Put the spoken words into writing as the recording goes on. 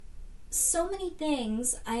so many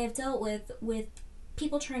things I have dealt with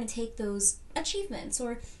people trying to take those achievements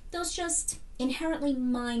or those just inherently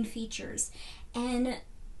mine features. And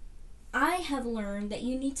I have learned that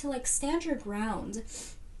you need to like stand your ground.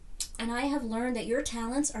 And I have learned that your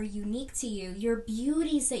talents are unique to you. Your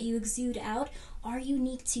beauties that you exude out are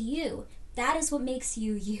unique to you. That is what makes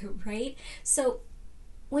you you, right? So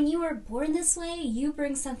when you are born this way, you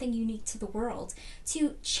bring something unique to the world.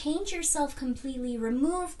 To change yourself completely,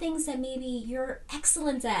 remove things that maybe you're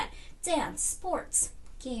excellent at, dance, sports,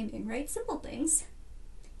 gaming, right? Simple things.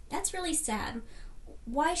 That's really sad.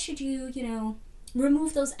 Why should you,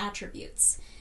 remove those attributes?